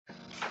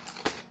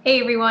Hey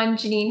everyone,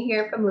 Janine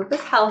here from Lupus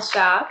Health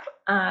Shop.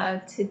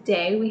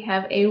 Today we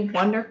have a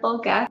wonderful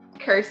guest,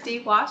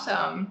 Kristy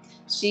Washam.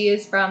 She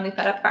is from the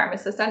Fed Up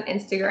Pharmacist on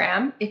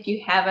Instagram. If you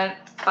haven't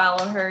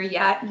followed her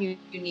yet, you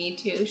need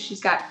to.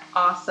 She's got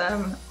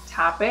awesome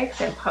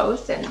topics and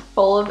posts and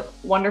full of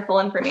wonderful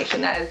information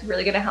that is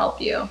really going to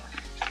help you.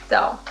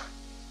 So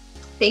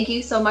thank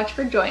you so much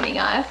for joining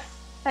us.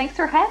 Thanks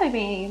for having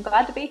me. I'm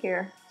glad to be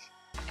here.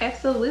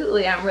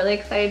 Absolutely. I'm really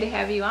excited to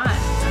have you on.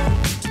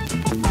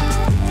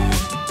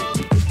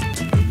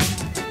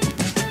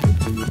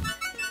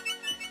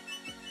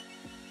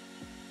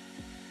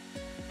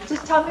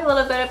 Just tell me a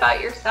little bit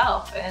about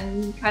yourself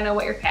and kind of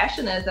what your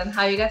passion is and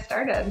how you got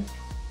started.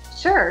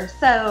 Sure.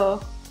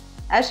 So,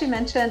 as you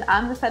mentioned,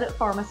 I'm the Fed Up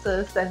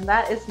Pharmacist, and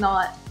that is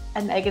not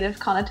a negative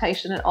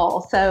connotation at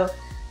all. So,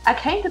 I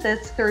came to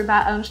this through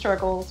my own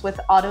struggles with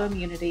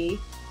autoimmunity.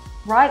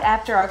 Right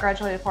after I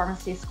graduated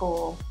pharmacy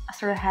school, I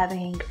started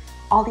having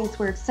all these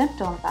weird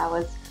symptoms. I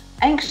was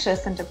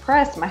anxious and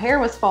depressed. My hair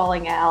was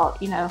falling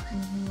out,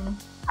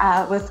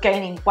 I was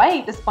gaining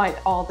weight despite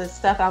all this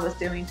stuff I was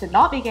doing to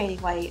not be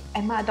gaining weight.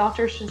 And my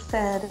doctors just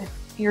said,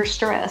 you're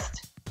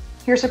stressed.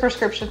 Here's a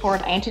prescription for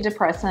an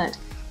antidepressant.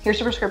 Here's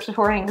a prescription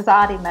for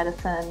anxiety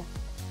medicine.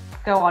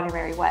 Go on your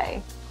merry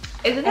way.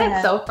 Isn't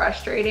that so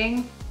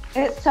frustrating?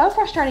 It's so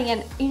frustrating.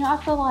 And, I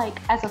feel like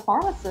as a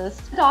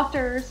pharmacist,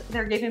 doctors,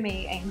 they're giving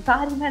me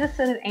anxiety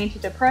medicine and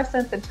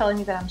antidepressants and telling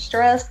me that I'm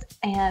stressed.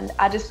 And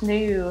I just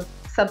knew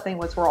something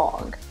was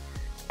wrong.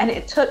 And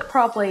it took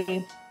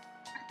probably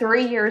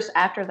 3 years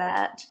after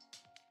that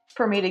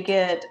for me to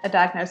get a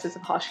diagnosis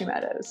of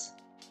Hashimoto's,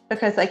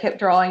 because they kept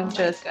drawing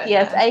just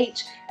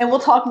TSH. And we'll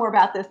talk more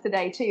about this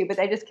today too, but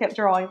they just kept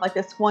drawing like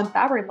this one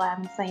thyroid lab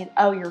and saying,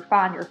 oh, you're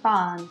fine, you're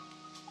fine.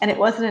 And it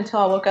wasn't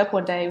until I woke up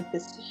one day with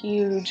this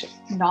huge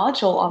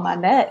nodule on my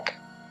neck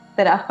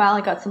that I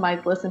finally got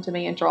somebody to listen to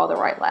me and draw the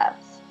right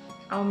labs.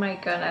 Oh my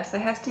goodness, it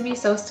has to be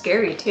so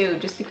scary too,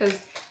 just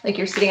because like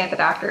you're sitting at the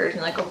doctor's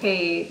and like,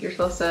 okay, you're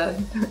supposed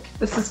to,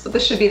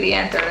 this should be the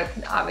answer.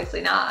 It's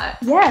obviously not.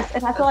 Yes,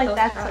 and I feel like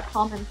that's a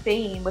common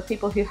theme with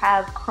people who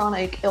have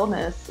chronic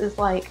illness is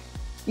like,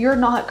 you're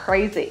not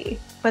crazy,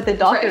 but the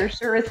doctor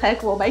sure as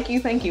heck will make you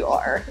think you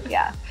are.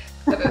 Yeah.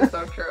 That is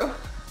so true.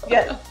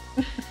 Yes.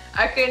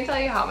 I couldn't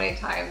tell you how many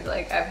times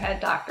like I've had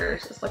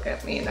doctors just look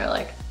at me and they're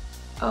like,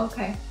 oh,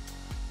 okay.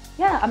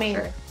 Yeah, I mean,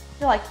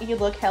 you're like, you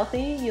look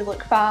healthy, you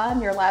look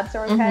fine, your labs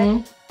are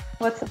okay.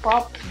 What's the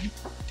problem?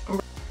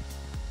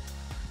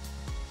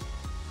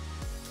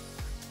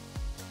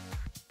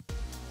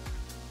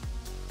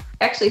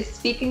 Actually,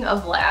 speaking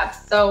of labs,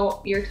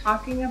 so you're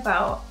talking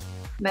about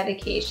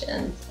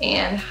medications,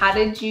 and how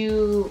did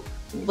you,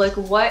 like,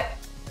 what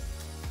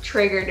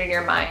triggered in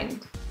your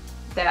mind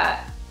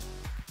that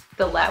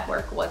the lab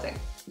work wasn't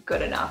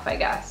good enough, I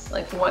guess?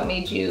 Like, what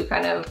made you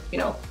kind of,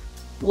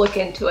 look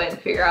into it and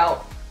figure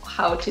out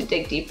how to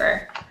dig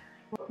deeper?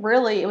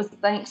 Really, it was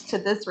thanks to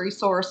this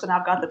resource, and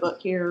I've got the book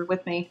here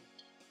with me.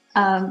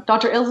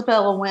 Dr.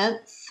 Isabella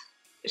Wentz,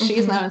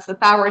 she's known as the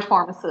thyroid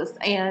pharmacist,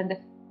 and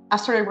I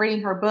started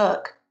reading her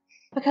book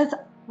because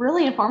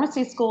really in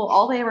pharmacy school,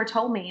 all they ever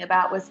told me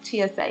about was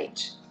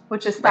TSH,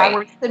 which is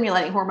thyroid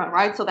stimulating hormone,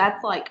 right? So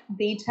that's like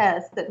the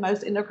test that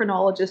most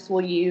endocrinologists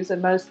will use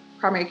and most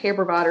primary care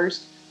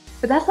providers,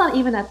 but that's not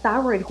even a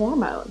thyroid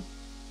hormone.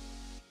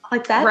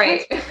 Like that,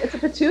 it's a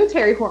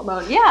pituitary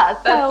hormone. Yeah.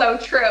 That's so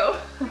true.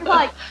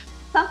 Like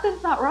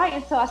something's not right.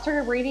 And so I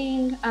started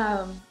reading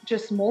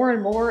just more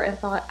and more and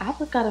thought,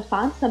 I've got to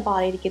find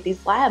somebody to get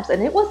these labs.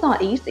 And it was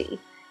not easy.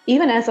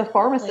 Even as a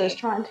pharmacist,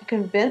 trying to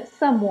convince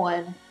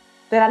someone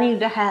that I needed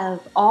to have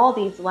all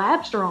these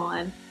labs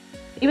drawn,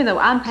 even though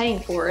I'm paying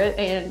for it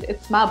and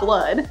it's my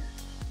blood.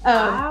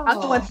 Wow. I'm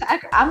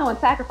the one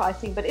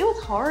sacrificing, but it was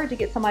hard to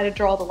get somebody to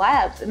draw the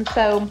labs. And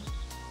so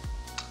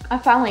I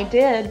finally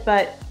did,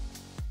 but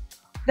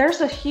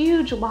there's a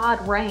huge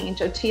wide range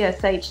of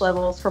TSH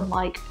levels from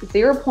like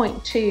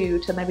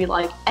 0.2 to maybe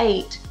like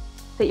 8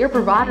 that your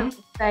provider will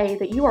say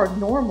that you are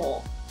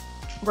normal.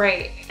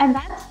 Right. And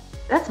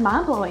that's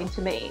mind-blowing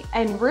to me.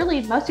 And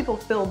really, most people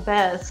feel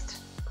best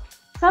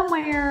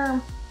somewhere,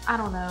 I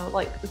don't know,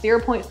 like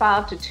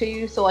 0.5 to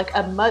 2. So like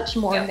a much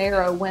more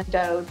narrow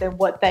window than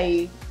what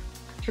they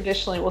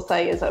traditionally will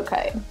say is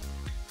okay.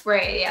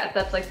 Right, yeah,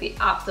 that's like the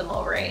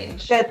optimal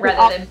range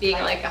rather than being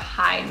like a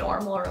high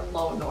normal or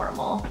low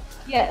normal.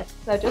 Yes,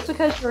 so just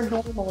because you're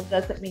normal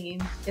doesn't mean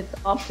it's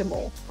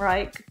optimal,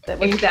 right?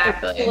 That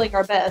exactly. We're feeling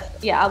our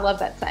best. Yeah, I love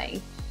that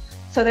saying.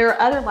 So there are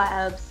other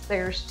labs.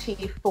 There's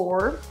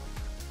T4,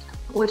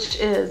 which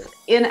is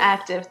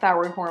inactive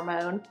thyroid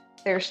hormone.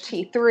 There's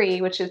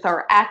T3, which is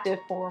our active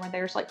form. And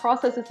there's like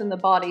processes in the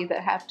body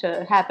that have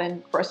to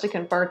happen for us to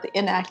convert the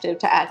inactive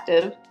to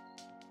active.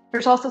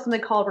 There's also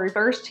something called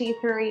reverse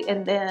T3,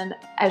 and then,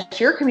 as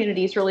your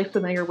community is really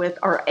familiar with,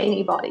 are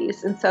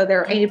antibodies. And so there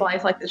are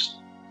antibodies like this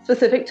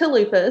specific to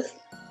lupus.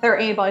 There are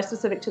antibodies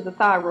specific to the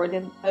thyroid,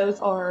 and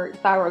those are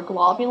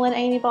thyroglobulin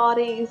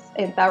antibodies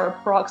and thyroid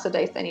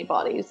peroxidase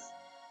antibodies.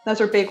 Those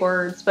are big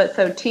words, but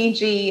so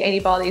TG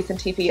antibodies and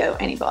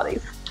TBOa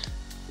antibodies.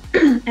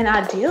 And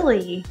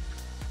ideally,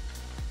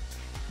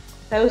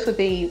 those would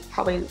be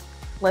probably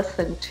less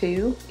than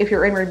 2 if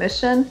you're in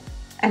remission.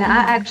 And I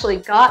actually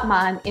got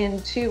mine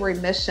into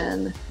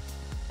remission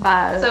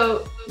by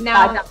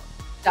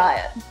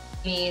diet.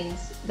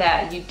 Means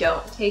that you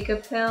don't take a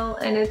pill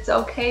and it's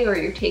okay, or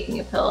you're taking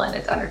a pill and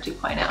it's under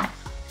 2.0?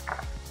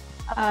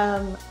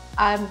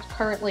 I'm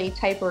currently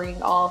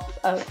tapering off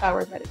of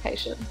thyroid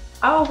medication.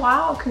 Oh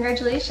wow,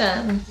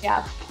 congratulations.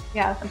 Yeah.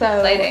 That's so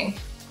exciting.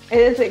 It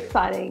is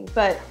exciting,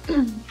 but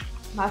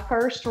my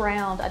first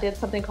round I did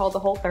something called the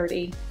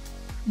Whole30.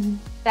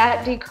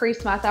 That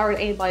decreased my thyroid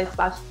antibodies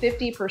by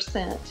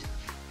 50%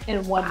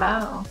 in 1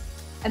 month.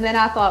 And then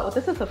I thought, well,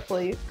 this is a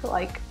fluke.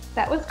 Like,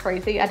 that was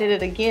crazy. I did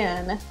it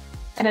again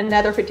and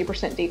another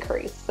 50%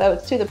 decrease. So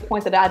it's to the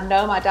point that I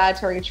know my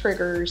dietary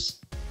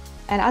triggers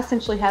and I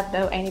essentially have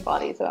no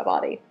antibodies in my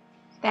body.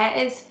 That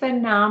is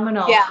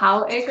phenomenal. Yeah,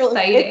 how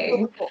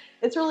exciting.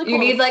 It's really cool. You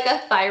need like a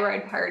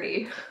thyroid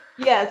party.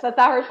 Yes, a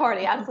thyroid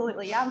party.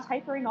 Absolutely. Yeah, I'm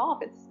tapering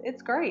off.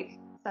 It's great.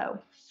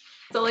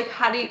 So like,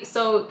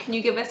 so can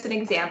you give us an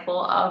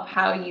example of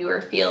how you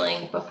were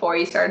feeling before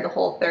you started the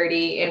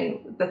Whole30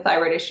 and the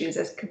thyroid issues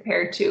as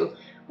compared to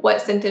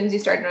what symptoms you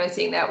started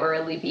noticing that were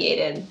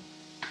alleviated?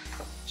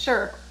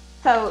 Sure.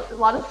 So a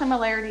lot of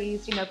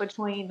similarities,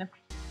 between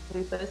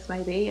lupus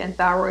maybe and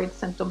thyroid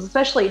symptoms,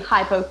 especially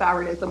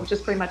hypothyroidism, which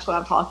is pretty much what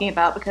I'm talking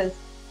about, because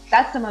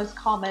that's the most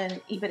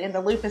common, even in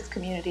the lupus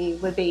community,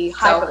 would be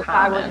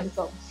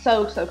hypothyroidism.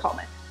 So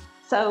common.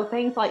 So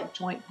things like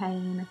joint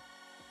pain,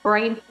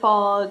 brain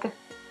fog,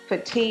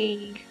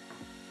 fatigue,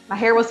 my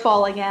hair was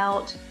falling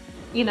out,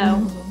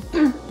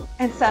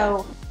 and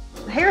so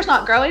the hair's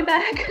not growing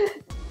back,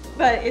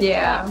 but it's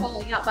not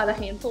falling out by the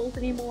handfuls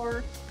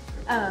anymore.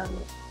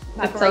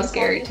 It's so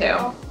scary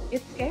too.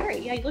 It's scary.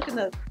 Yeah, you look in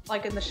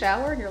the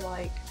shower and you're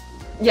like,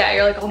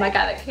 oh my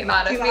God, it came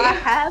out of me. Do I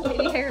have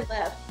any hair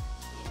left?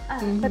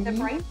 But the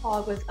brain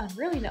fog was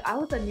unreal. I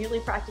was a newly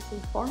practicing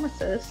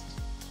pharmacist,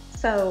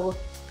 so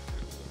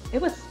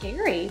it was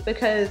scary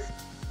because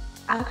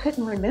I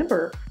couldn't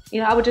remember.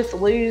 I would just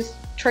lose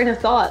train of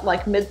thought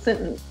like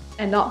mid-sentence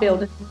and not be able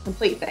to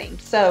complete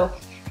things. So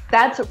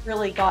that's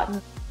really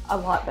gotten a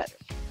lot better.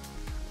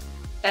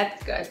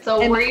 That's good.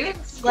 So were you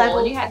in school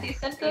when you had these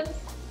symptoms?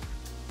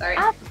 Sorry.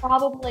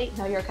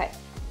 No, you're okay.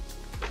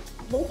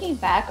 Looking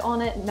back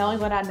on it, knowing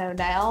what I know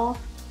now,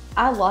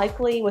 I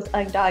likely was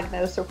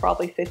undiagnosed for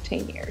probably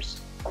 15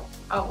 years.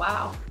 Oh,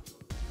 wow.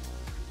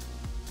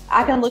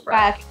 I can look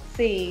back and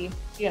see,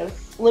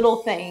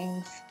 little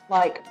things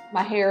like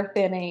my hair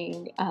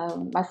thinning,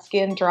 my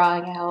skin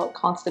drying out,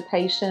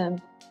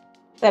 constipation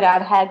that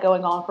I'd had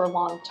going on for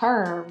long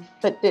term,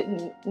 but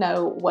didn't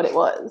know what it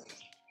was.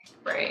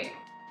 Right.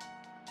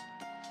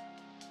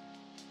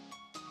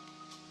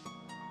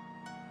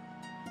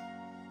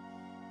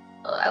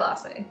 Well, I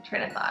lost my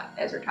train of thought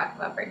as we're talking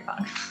about brain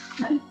fog.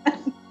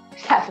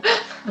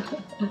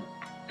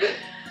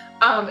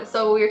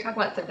 So we were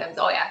talking about symptoms.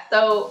 Oh yeah.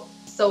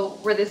 So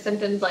were the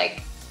symptoms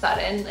like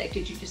sudden? Like,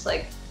 did you just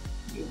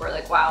you were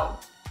like, wow,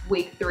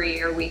 week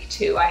 3 or week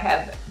 2, I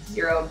have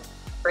 0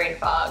 brain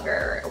fog,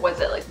 or was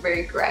it like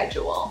very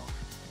gradual?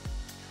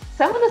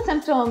 Some of the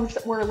symptoms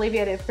were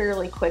alleviated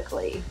fairly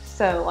quickly.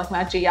 So like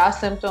my GI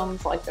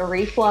symptoms, like the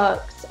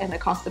reflux and the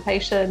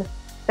constipation,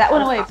 that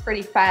went away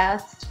pretty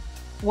fast.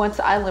 Once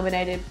I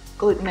eliminated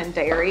gluten and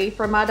dairy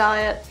from my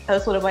diet,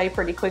 those went away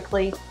pretty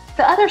quickly.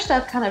 The other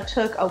stuff kind of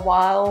took a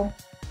while.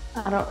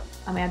 I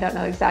don't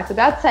know exactly,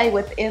 but I'd say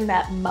within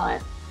that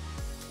month,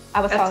 I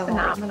was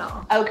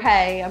phenomenal.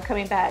 Okay, I'm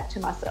coming back to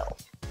myself.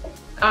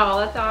 Oh,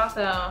 that's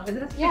awesome.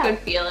 Isn't this a good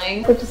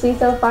feeling? What you see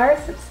so far,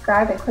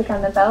 subscribe and click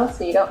on the bell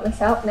so you don't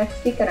miss out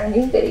next week on our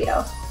new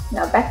video.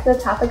 Now back to the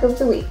topic of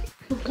the week.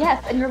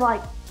 Yes, and you're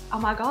like, oh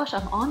my gosh,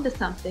 I'm onto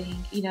something.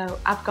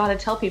 I've got to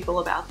tell people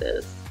about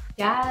this.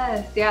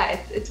 Yes,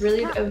 it's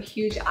really a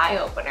huge eye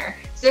opener.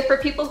 So for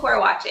people who are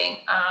watching,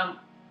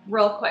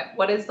 real quick,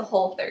 what is the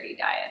Whole30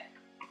 diet?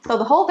 So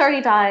the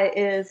Whole30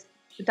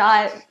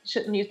 diet,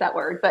 shouldn't use that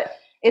word, but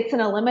it's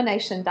an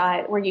elimination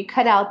diet where you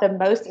cut out the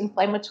most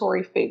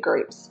inflammatory food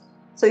groups.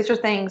 So these are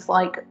things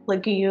like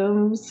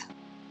legumes,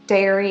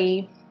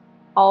 dairy,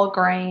 all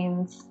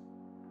grains,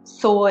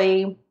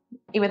 soy,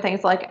 even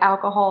things like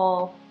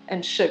alcohol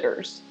and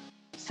sugars.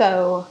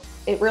 So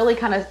it really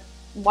kind of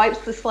wipes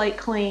the slate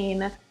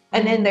clean.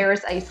 And then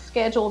there's a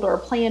scheduled or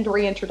planned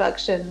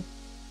reintroduction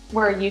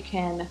where you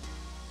can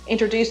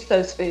introduce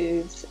those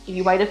foods.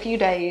 You wait a few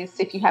days,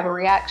 see if you have a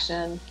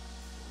reaction,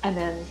 and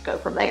then go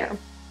from there.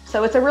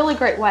 So it's a really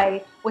great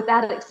way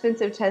without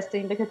expensive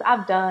testing, because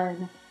I've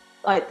done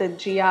like the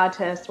GI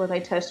test where they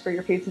test for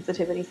your food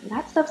sensitivities, and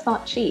that stuff's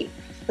not cheap.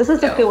 This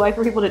is a good way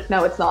for people to,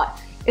 no, it's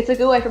not. It's a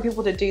good way for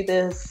people to do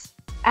this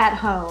at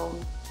home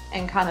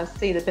and kind of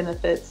see the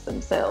benefits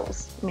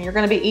themselves. I mean, you're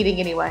going to be eating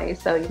anyway,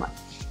 so you might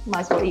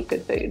as well eat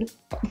good food.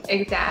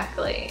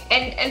 Exactly.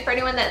 And for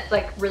anyone that's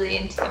like really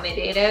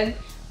intimidated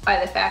by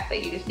the fact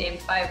that you just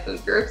named 5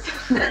 food groups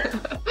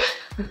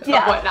of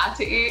what not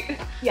to eat.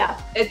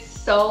 Yeah. It's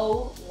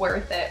so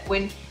worth it.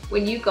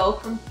 When you go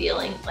from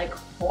feeling like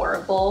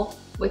horrible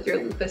with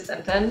your lupus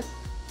symptoms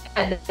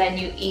and then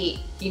you eat,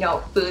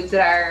 foods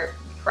that are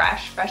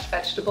fresh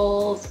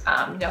vegetables,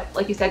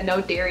 like you said,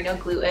 no dairy, no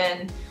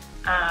gluten,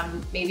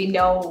 maybe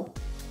no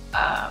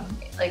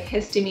like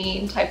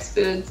histamine types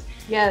foods.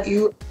 Yes.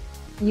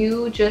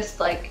 You just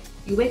like,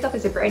 you wake up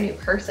as a brand new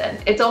person.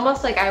 It's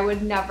almost like I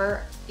would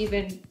never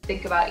even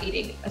think about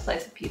eating a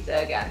slice of pizza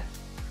again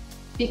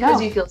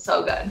because you feel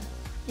so good.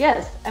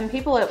 Yes, and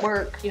people at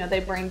work, they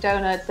bring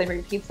donuts, they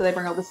bring pizza, they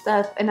bring all this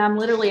stuff, and I'm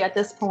literally at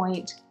this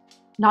point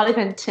not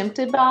even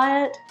tempted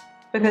by it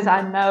because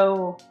I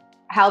know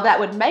how that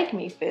would make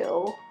me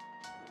feel.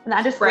 And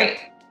I just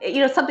think,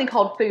 something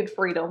called food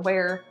freedom,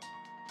 where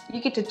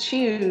you get to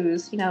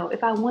choose,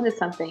 if I wanted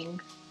something,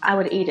 I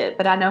would eat it,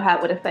 but I know how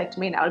it would affect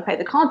me and I would pay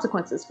the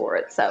consequences for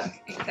it. So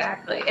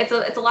exactly. It's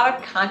a lot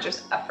of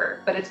conscious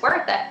effort, but it's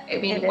worth it. I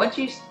mean, once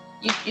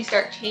you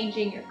start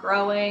changing, you're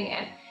growing,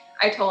 and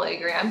I totally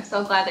agree. I'm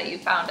so glad that you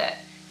found it.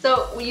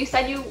 So you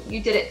said you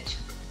did it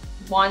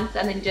once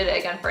and then did it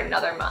again for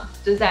another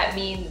month. Does that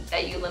mean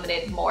that you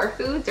eliminated more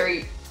foods, or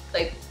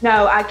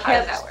No, I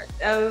kept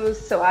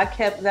those. So I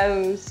kept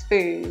those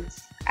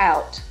foods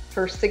out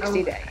for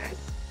 60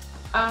 days.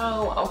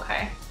 Oh,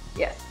 okay.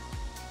 Yes.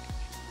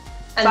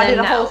 And so I did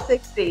a whole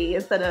 60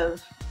 instead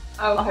of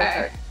a whole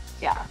 30.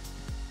 Yeah.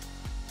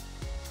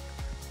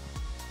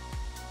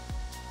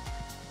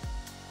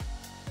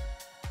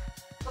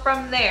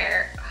 From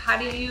there, how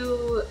do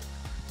you,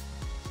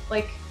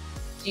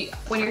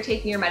 when you're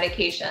taking your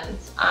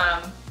medications,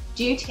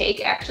 do you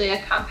take actually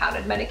a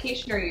compounded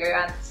medication, or you're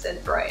on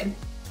Synthroid?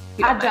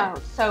 I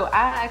don't. So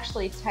I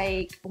actually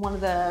take one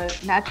of the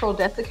natural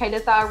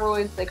desiccated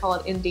thyroids. They call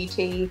it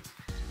NDT.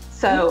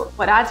 So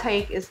what I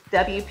take is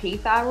WP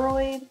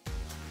thyroid,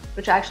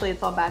 which actually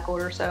it's on back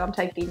order. So I'm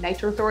taking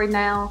Nature Thyroid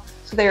now.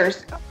 So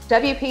there's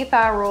WP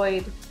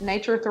thyroid,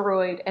 Nature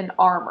Thyroid, and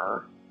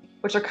Armor,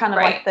 which are kind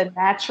of like the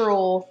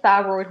natural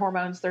thyroid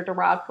hormones. They're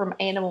derived from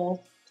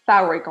animal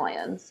thyroid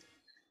glands.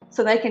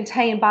 So they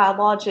contain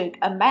biologic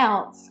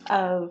amounts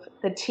of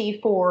the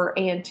T4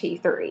 and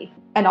T3,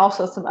 and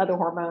also some other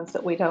hormones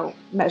that we don't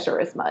measure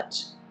as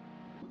much.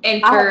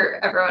 And for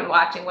everyone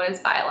watching, what does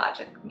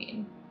biologic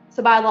mean?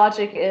 So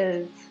biologic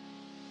is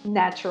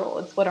natural.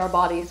 It's what our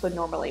bodies would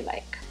normally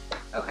make.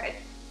 Okay.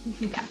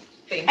 Yeah.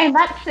 And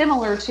that's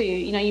similar to,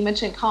 you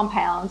mentioned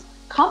compounds.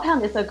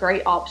 Compound is a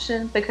great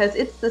option because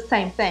it's the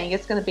same thing.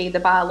 It's going to be the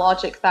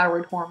biologic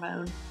thyroid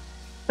hormone,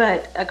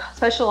 but a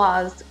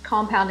specialized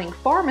compounding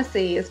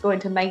pharmacy is going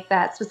to make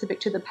that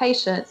specific to the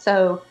patient.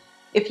 So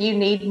if you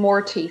need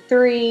more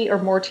T3 or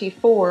more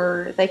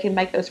T4, they can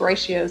make those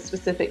ratios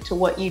specific to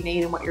what you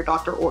need and what your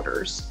doctor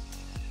orders.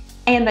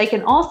 And they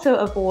can also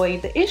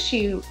avoid the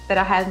issue that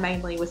I had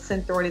mainly with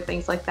Synthroid and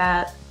things like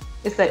that,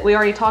 is that we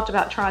already talked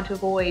about trying to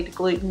avoid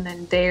gluten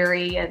and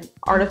dairy and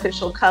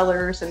artificial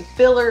colors and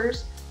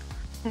fillers.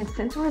 And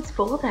Synthroid's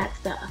full of that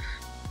stuff.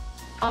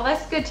 Oh,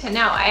 that's good to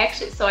know.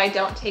 So I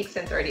don't take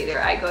Synthroid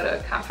either. I go to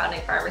a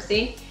compounding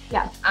pharmacy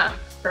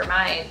for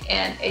mine.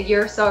 And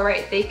you're so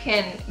right. They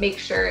can make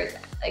sure it's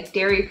like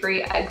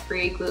dairy-free,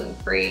 egg-free,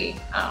 gluten-free,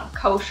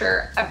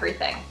 kosher,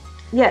 everything.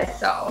 Yes.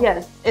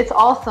 Yes. It's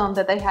awesome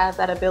that they have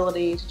that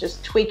ability to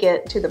just tweak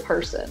it to the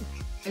person.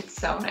 It's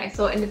so nice,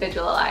 so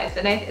individualized,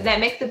 and that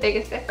makes the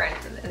biggest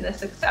difference in the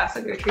success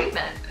of your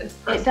treatment. Is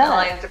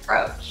personalized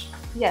approach.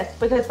 Yes,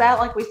 because that,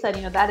 like we said,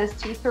 that is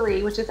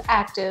T3, which is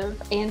active,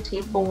 and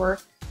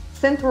T4.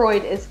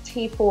 Synthroid is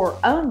T4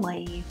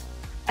 only,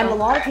 and a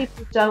lot of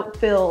people don't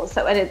feel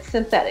so, and it's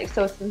synthetic,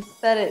 so it's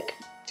synthetic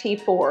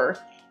T4,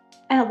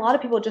 and a lot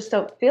of people just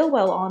don't feel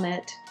well on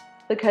it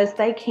because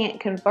they can't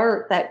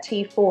convert that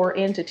T4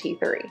 into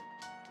T3.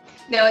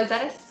 Now, is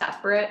that a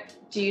separate?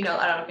 Do you know?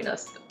 I don't know if you know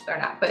this or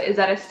not, but is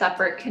that a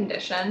separate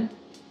condition?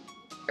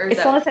 Or is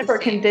it's not a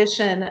separate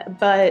condition,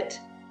 but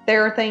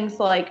there are things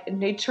like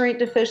nutrient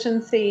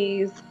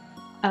deficiencies,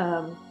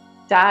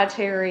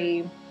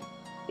 dietary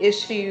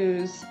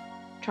issues.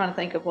 I'm trying to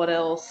think of what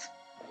else.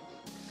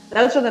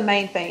 Those are the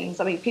main things.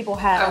 I mean, people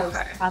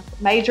have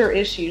major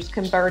issues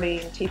converting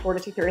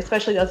T4 to T3,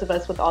 especially those of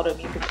us with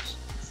autoimmune conditions.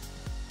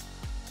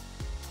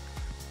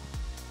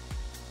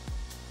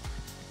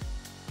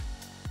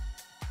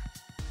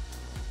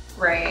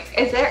 Right.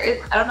 I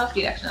don't know if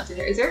you'd actually know this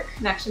either. Is there a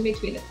connection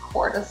between the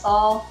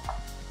cortisol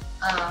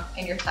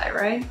and your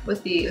thyroid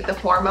with the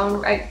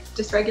hormone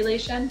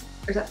dysregulation?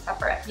 Or is that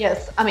separate?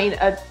 Yes. I mean,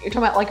 you're talking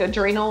about like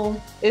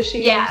adrenal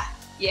issues? Yeah.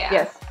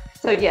 Yes.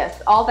 So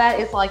yes, all that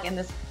is like in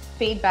this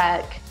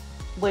feedback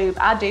loop.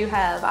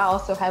 I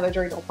also have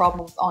adrenal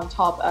problems on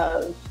top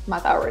of my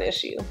thyroid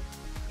issue.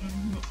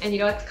 Mm-hmm. And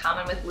it's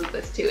common with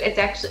lupus too. It's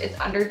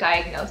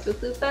underdiagnosed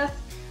with lupus.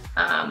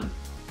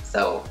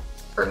 So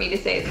for me to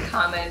say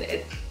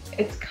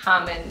it's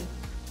common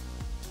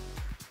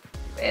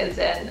as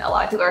in a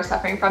lot of people are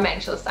suffering from it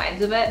and show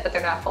signs of it, but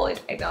they're not fully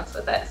diagnosed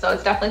with it. So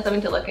it's definitely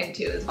something to look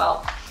into as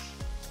well.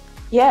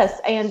 Yes,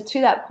 and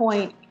to that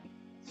point,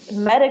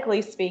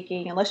 medically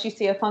speaking, unless you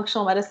see a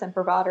functional medicine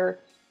provider,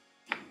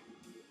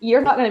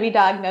 you're not going to be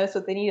diagnosed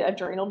with any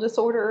adrenal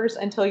disorders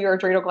until your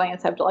adrenal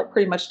glands have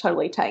pretty much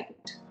totally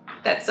tanked.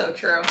 That's so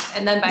true.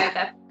 And then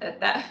by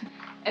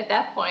At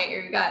that point,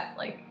 you got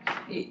like,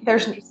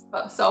 There's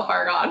you're so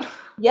far gone.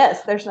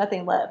 Yes, there's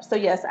nothing left. So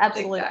yes,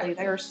 absolutely. Exactly.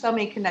 There are so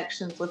many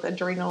connections with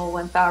adrenal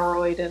and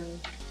thyroid and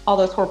all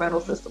those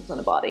hormonal systems in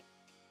the body.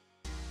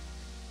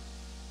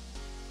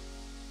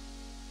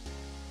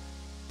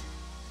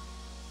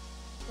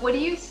 What do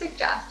you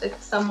suggest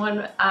if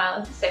someone,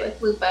 let's say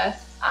with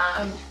lupus,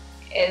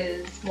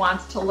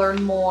 wants to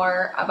learn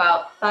more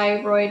about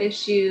thyroid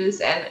issues,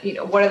 and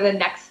what are the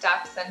next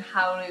steps and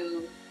how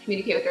to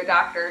communicate with their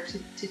doctor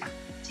to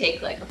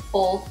take like a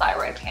full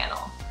thyroid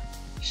panel?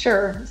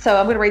 Sure. So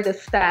I'm going to read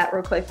this stat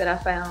real quick that I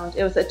found.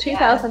 It was a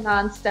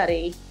 2009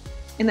 study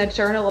in the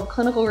Journal of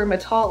Clinical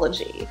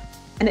Rheumatology,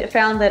 and it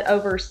found that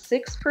over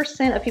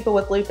 6% of people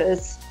with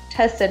lupus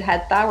tested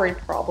had thyroid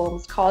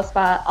problems caused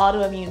by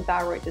autoimmune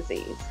thyroid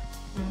disease.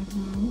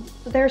 Mm-hmm.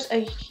 So there's a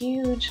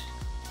huge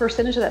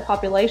percentage of that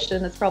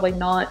population that's probably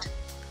not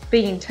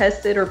being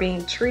tested or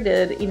being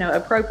treated,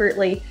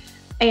 appropriately.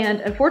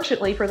 And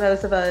unfortunately, for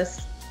those of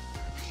us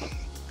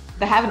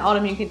that have an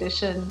autoimmune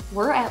condition,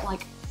 we're at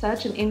like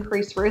such an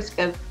increased risk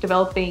of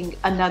developing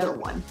another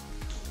one.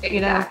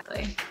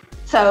 Exactly.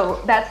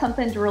 So that's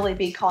something to really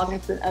be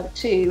cognizant of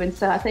too. And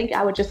so I think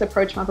I would just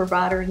approach my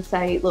provider and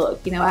say,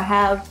 look, I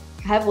have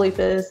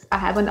lupus, I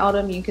have an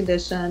autoimmune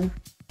condition,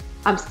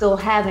 I'm still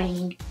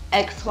having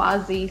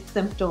XYZ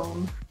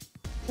symptom.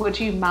 Would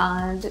you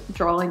mind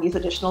drawing these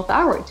additional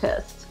thyroid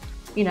tests?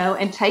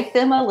 And take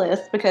them a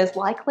list, because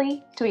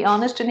likely, to be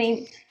honest,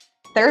 Janine,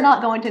 they're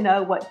not going to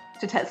know what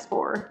to test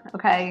for.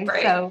 Okay.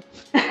 Right. So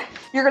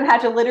you're going to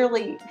have to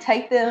literally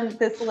take them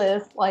this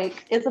list,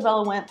 like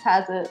Isabella Wentz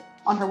has it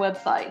on her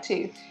website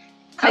too.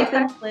 Take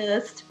them a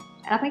list,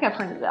 and I think I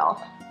printed it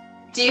off.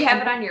 Do you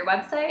have it on your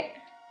website?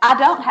 I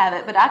don't have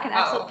it, but I can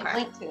absolutely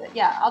link to it.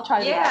 Yeah, I'll try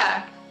to do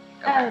that.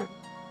 Okay.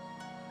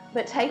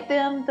 But take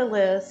them the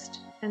list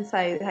and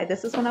say, hey,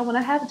 this is what I want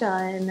to have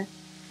done.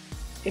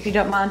 If you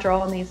don't mind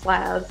drawing these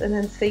labs, and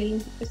then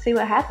see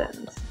what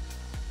happens.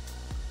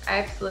 I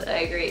absolutely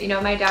agree.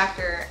 My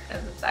doctor,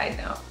 as a side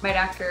note, my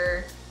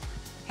doctor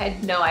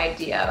had no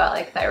idea about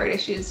like thyroid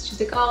issues. She's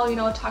like,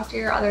 oh, talk to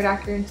your other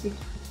doctor and see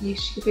if you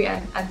should be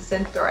on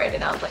Synthroid.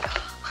 And I was like,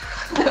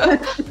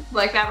 oh.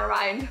 Like, never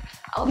mind.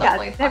 I'll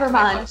definitely talk to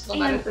my functional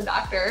medicine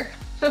doctor.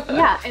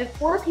 Yeah, and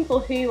for people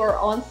who are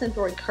on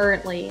Synthroid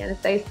currently, and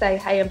if they say,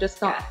 hey, I'm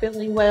just not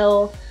feeling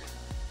well,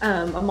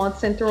 I'm on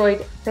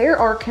Synthroid, there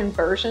are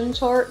conversion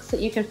charts that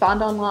you can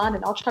find online,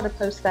 and I'll try to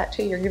post that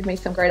too. You're giving me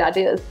some great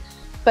ideas.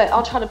 But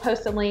I'll try to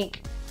post a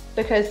link,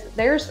 because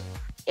there's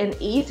an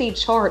easy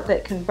chart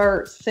that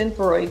converts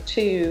Synthroid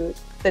to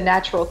the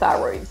natural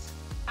thyroids.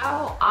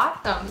 Oh,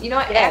 awesome. You know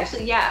what? Yes.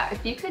 Actually, yeah,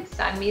 if you could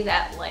send me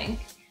that link,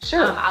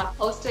 sure. I'll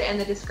post it in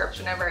the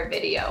description of our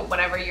video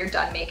whenever you're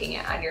done making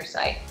it on your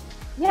site.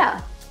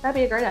 Yeah, that'd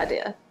be a great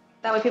idea.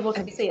 That way people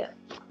can see it.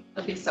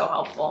 That'd be so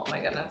helpful. Oh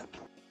my goodness.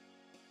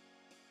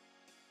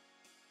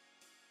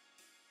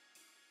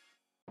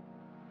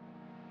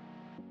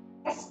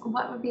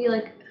 What would be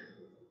like,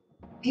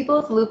 people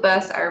with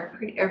lupus are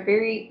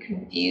very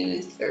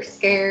confused, they're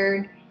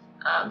scared,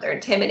 they're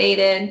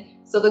intimidated.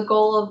 So the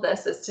goal of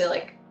this is to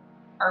like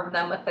arm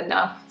them with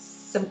enough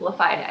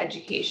simplified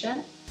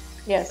education,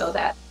 so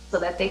that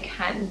they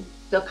can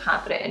feel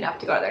confident enough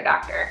to go to their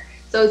doctor.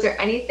 So is there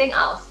anything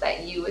else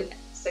that you would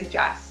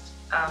suggest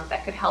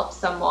that could help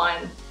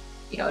someone,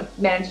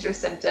 manage their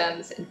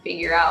symptoms and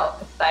figure out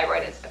if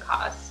thyroid is the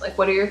cause? Like,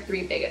 what are your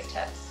 3 biggest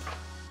tips?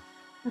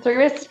 The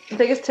 3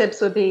 biggest tips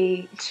would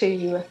be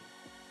to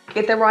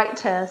get the right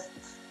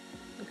tests,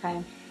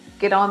 okay,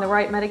 get on the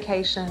right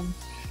medication,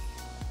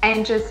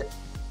 and just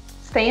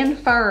stand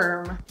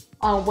firm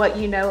on what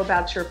you know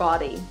about your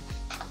body.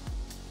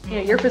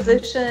 Your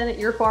physician,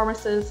 your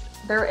pharmacist,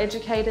 they're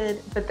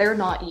educated, but they're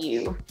not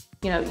you.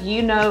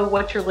 You know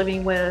what you're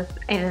living with,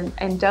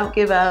 and don't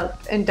give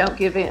up and don't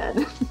give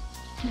in.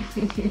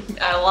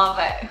 I love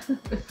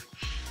it.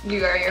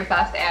 You are your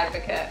best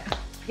advocate.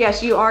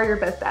 Yes, you are your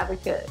best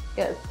advocate.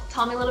 Yes.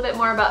 Tell me a little bit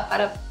more about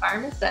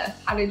Pharmacist.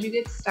 How did you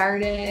get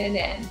started,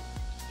 and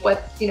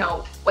what's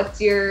your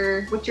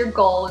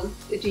goal?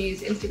 Did you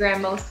use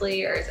Instagram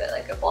mostly, or is it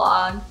like a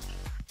blog?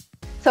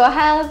 So I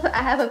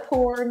have a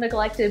poor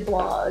neglected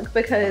blog,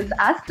 because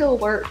I still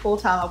work full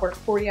time. I work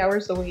 40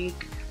 hours a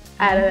week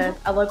at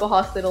a local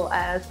hospital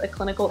as a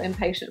clinical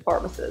inpatient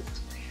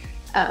pharmacist.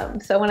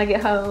 So when I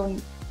get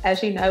home,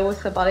 as you know,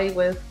 with somebody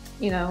with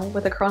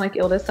a chronic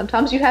illness,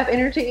 sometimes you have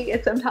energy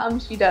and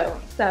sometimes you don't.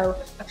 So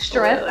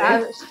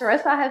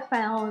stress I have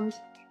found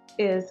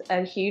is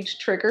a huge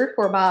trigger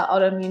for my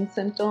autoimmune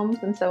symptoms.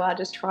 And so I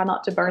just try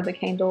not to burn the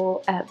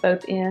candle at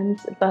both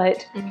ends.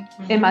 But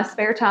in my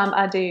spare time,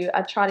 I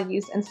try to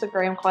use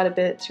Instagram quite a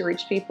bit to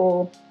reach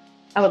people.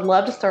 I would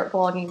love to start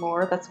blogging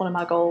more. That's one of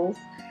my goals.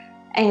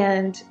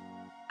 And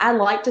I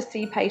like to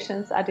see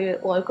patients. I do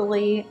it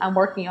locally. I'm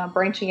working on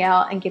branching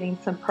out and getting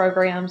some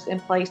programs in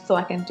place so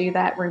I can do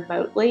that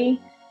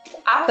remotely.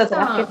 Awesome.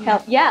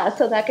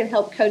 So that I can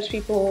help coach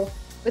people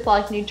with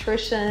like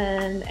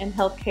nutrition and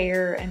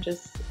healthcare and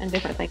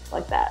different things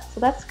like that. So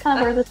that's kind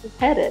of where this is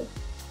headed.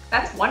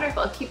 That's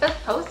wonderful. Keep us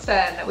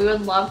posted. We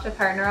would love to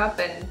partner up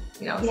and,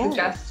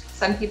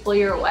 send people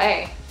your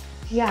way.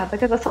 Yeah,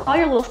 because I saw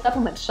your little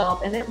supplement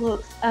shop and it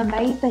looks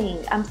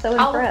amazing. I'm so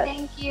impressed.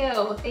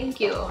 Oh, thank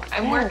you.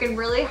 I'm working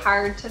really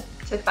hard to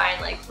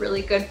find like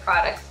really good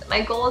products.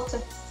 My goal is to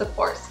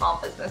support small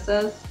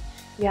businesses.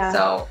 Yeah.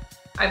 So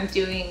I'm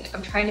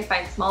trying to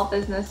find small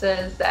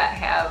businesses that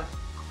have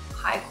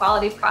high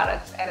quality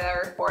products and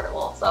are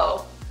affordable.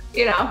 So,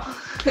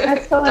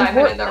 that's so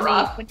diamond in the important.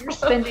 rough. When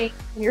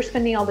you're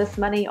spending all this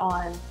money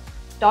on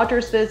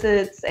doctor's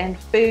visits and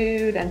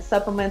food and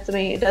supplements,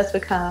 it does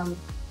become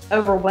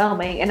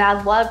overwhelming. And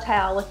I loved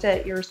how I looked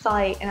at your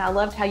site, and I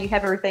loved how you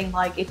have everything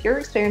like, if you're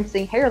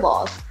experiencing hair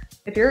loss,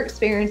 if you're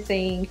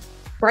experiencing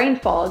brain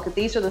fog,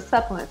 these are the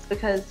supplements,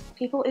 because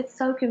people, it's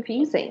so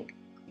confusing.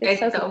 It's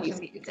so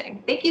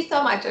confusing. Thank you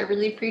so much. I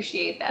really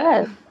appreciate that.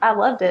 Yes, I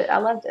loved it.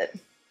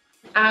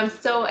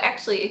 So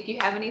actually, if you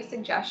have any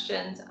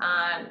suggestions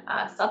on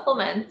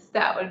supplements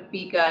that would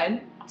be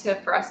good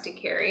for us to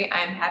carry,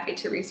 I'm happy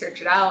to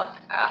research it out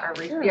or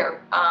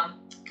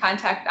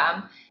contact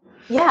them.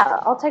 Yeah,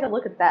 I'll take a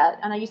look at that.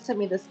 I know you sent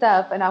me the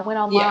stuff, and I went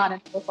online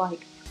and was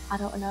like, I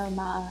don't know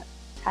my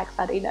tax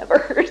ID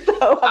number,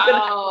 so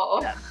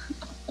I'm gonna.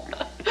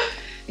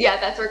 Yeah,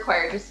 that's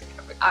required, just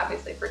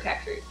obviously for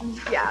tax reasons.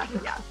 Yeah.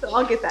 So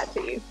I'll get that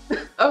to you.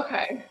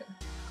 Okay.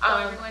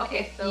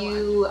 So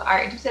you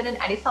are interested in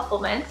any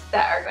supplements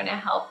that are going to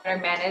help or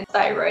manage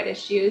thyroid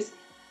issues,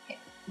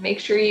 make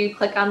sure you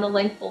click on the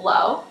link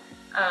below.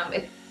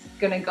 It's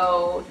going to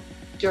go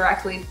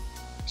directly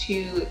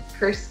to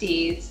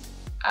Kirsty's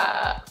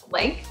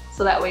link,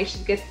 so that way she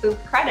gets the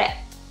credit.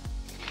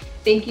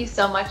 Thank you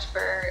so much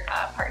for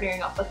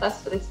partnering up with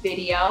us for this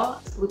video.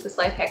 This Lupus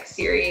Life Hack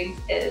series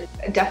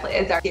definitely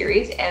is our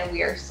series, and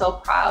we are so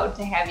proud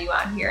to have you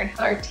on here. And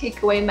our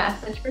takeaway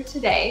message for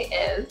today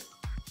is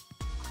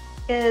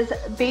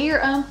be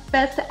your own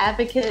best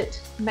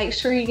advocate. Make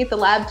sure you get the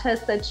lab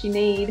tests that you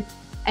need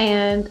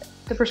and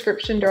the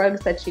prescription drugs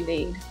that you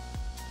need.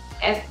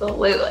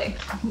 Absolutely.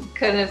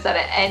 Couldn't have said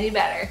it any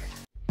better.